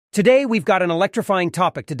Today, we've got an electrifying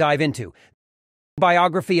topic to dive into.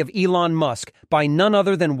 Biography of Elon Musk by none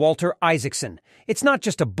other than Walter Isaacson. It's not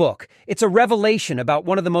just a book, it's a revelation about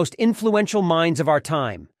one of the most influential minds of our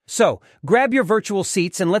time. So, grab your virtual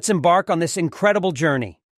seats and let's embark on this incredible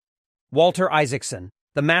journey. Walter Isaacson,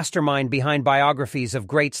 the mastermind behind biographies of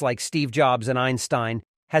greats like Steve Jobs and Einstein,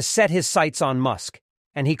 has set his sights on Musk,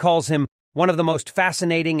 and he calls him one of the most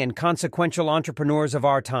fascinating and consequential entrepreneurs of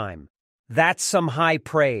our time. That's some high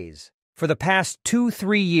praise. For the past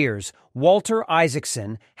 2-3 years, Walter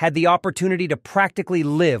Isaacson had the opportunity to practically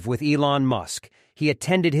live with Elon Musk. He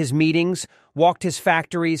attended his meetings, walked his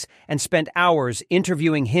factories, and spent hours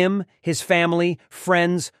interviewing him, his family,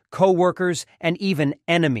 friends, co-workers, and even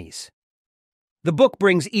enemies. The book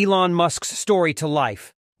brings Elon Musk's story to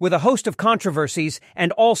life, with a host of controversies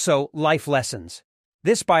and also life lessons.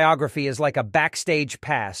 This biography is like a backstage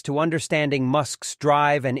pass to understanding Musk's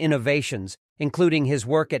drive and innovations, including his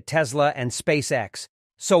work at Tesla and SpaceX.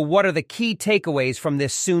 So what are the key takeaways from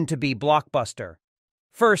this soon-to-be blockbuster?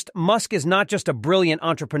 First, Musk is not just a brilliant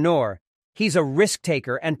entrepreneur, he's a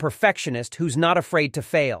risk-taker and perfectionist who's not afraid to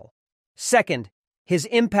fail. Second, his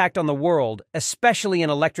impact on the world, especially in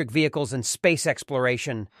electric vehicles and space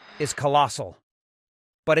exploration, is colossal.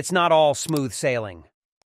 But it's not all smooth sailing.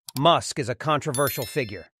 Musk is a controversial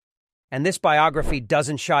figure, and this biography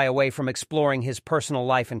doesn't shy away from exploring his personal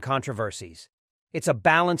life and controversies. It's a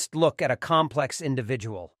balanced look at a complex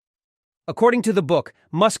individual. According to the book,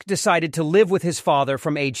 Musk decided to live with his father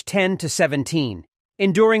from age 10 to 17,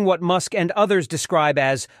 enduring what Musk and others describe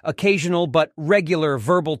as occasional but regular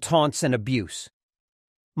verbal taunts and abuse.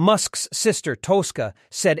 Musk's sister, Tosca,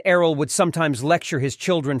 said Errol would sometimes lecture his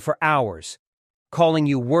children for hours, calling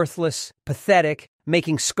you worthless, pathetic,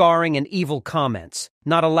 making scarring and evil comments,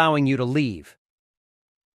 not allowing you to leave.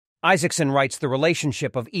 Isaacson writes the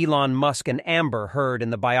relationship of Elon Musk and Amber Heard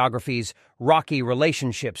in the biography's Rocky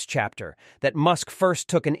Relationships chapter, that Musk first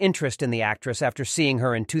took an interest in the actress after seeing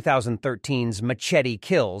her in 2013's Machete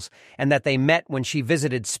Kills, and that they met when she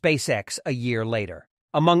visited SpaceX a year later.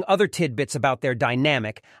 Among other tidbits about their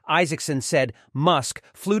dynamic, Isaacson said Musk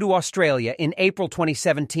flew to Australia in April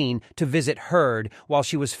 2017 to visit Heard while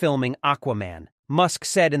she was filming Aquaman. Musk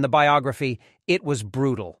said in the biography, "It was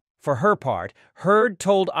brutal." For her part, Heard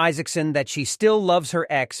told Isaacson that she still loves her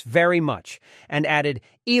ex very much, and added,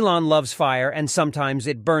 "Elon loves fire and sometimes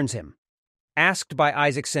it burns him." Asked by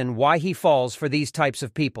Isaacson why he falls for these types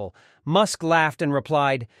of people, Musk laughed and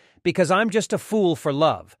replied, "Because I'm just a fool for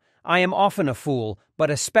love. I am often a fool,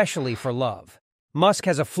 but especially for love." Musk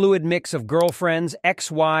has a fluid mix of girlfriends,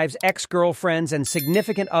 ex-wives, ex-girlfriends, and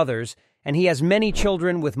significant others, and he has many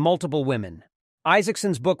children with multiple women.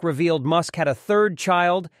 Isaacson's book revealed Musk had a third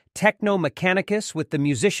child, Techno Mechanicus, with the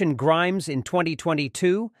musician Grimes in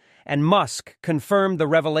 2022, and Musk confirmed the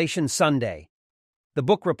revelation Sunday. The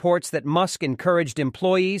book reports that Musk encouraged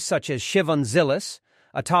employees such as Shivon Zilis,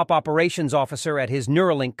 a top operations officer at his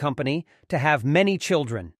Neuralink company, to have many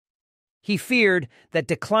children. He feared that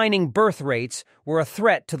declining birth rates were a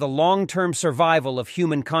threat to the long-term survival of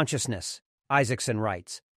human consciousness, Isaacson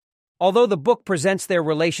writes. Although the book presents their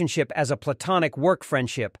relationship as a platonic work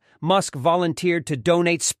friendship, Musk volunteered to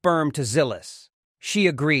donate sperm to Zilis. She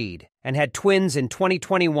agreed and had twins in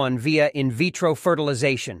 2021 via in vitro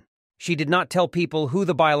fertilization. She did not tell people who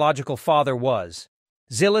the biological father was.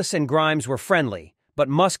 Zilis and Grimes were friendly, but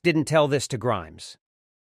Musk didn't tell this to Grimes.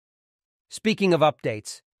 Speaking of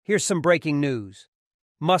updates, here's some breaking news.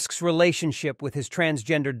 Musk's relationship with his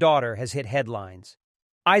transgender daughter has hit headlines.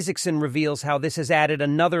 Isaacson reveals how this has added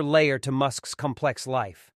another layer to Musk's complex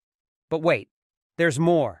life. But wait, there's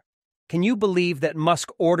more. Can you believe that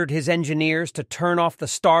Musk ordered his engineers to turn off the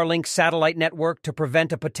Starlink satellite network to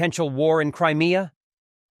prevent a potential war in Crimea?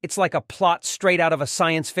 It's like a plot straight out of a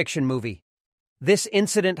science fiction movie. This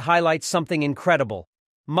incident highlights something incredible: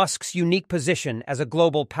 Musk's unique position as a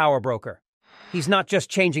global power broker. He's not just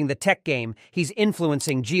changing the tech game, he's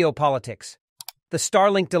influencing geopolitics. The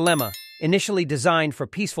Starlink dilemma, initially designed for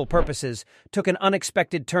peaceful purposes, took an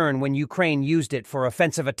unexpected turn when Ukraine used it for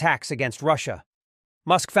offensive attacks against Russia.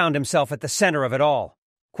 Musk found himself at the center of it all,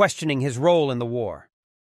 questioning his role in the war.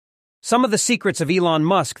 Some of the secrets of Elon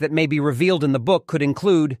Musk that may be revealed in the book could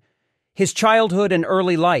include his childhood and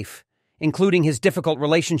early life, including his difficult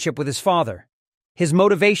relationship with his father, his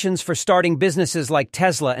motivations for starting businesses like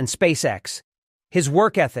Tesla and SpaceX, his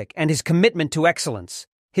work ethic and his commitment to excellence,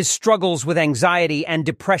 his struggles with anxiety and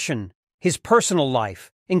depression, his personal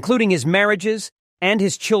life, including his marriages and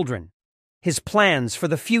his children, his plans for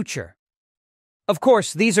the future. Of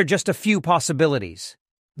course, these are just a few possibilities.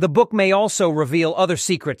 The book may also reveal other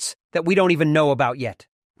secrets that we don't even know about yet.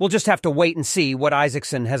 We'll just have to wait and see what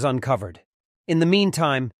Isaacson has uncovered. In the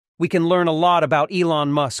meantime, we can learn a lot about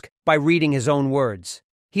Elon Musk by reading his own words.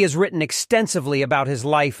 He has written extensively about his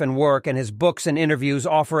life and work, and his books and interviews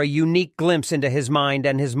offer a unique glimpse into his mind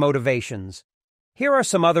and his motivations. Here are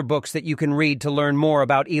some other books that you can read to learn more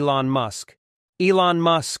about Elon Musk. Elon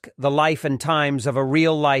Musk, The Life and Times of a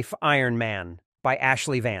Real-Life Iron Man by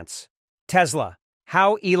Ashley Vance. Tesla,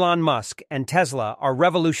 How Elon Musk and Tesla Are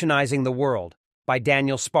Revolutionizing the World by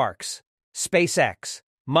Daniel Sparks. SpaceX,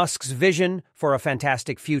 Musk's Vision for a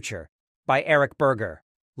Fantastic Future by Eric Berger.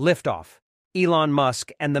 Liftoff, Elon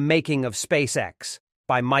Musk and the Making of SpaceX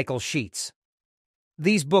by Michael Sheets.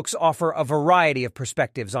 These books offer a variety of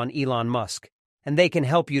perspectives on Elon Musk, and they can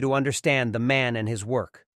help you to understand the man and his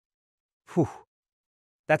work. Whew.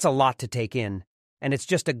 That's a lot to take in, and it's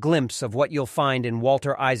just a glimpse of what you'll find in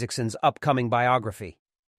Walter Isaacson's upcoming biography.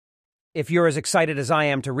 If you're as excited as I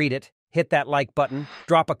am to read it, hit that like button,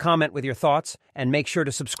 drop a comment with your thoughts, and make sure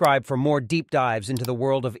to subscribe for more deep dives into the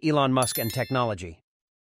world of Elon Musk and technology.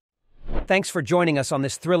 Thanks for joining us on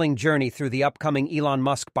this thrilling journey through the upcoming Elon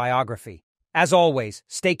Musk biography. As always,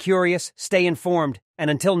 stay curious, stay informed, and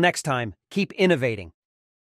until next time, keep innovating.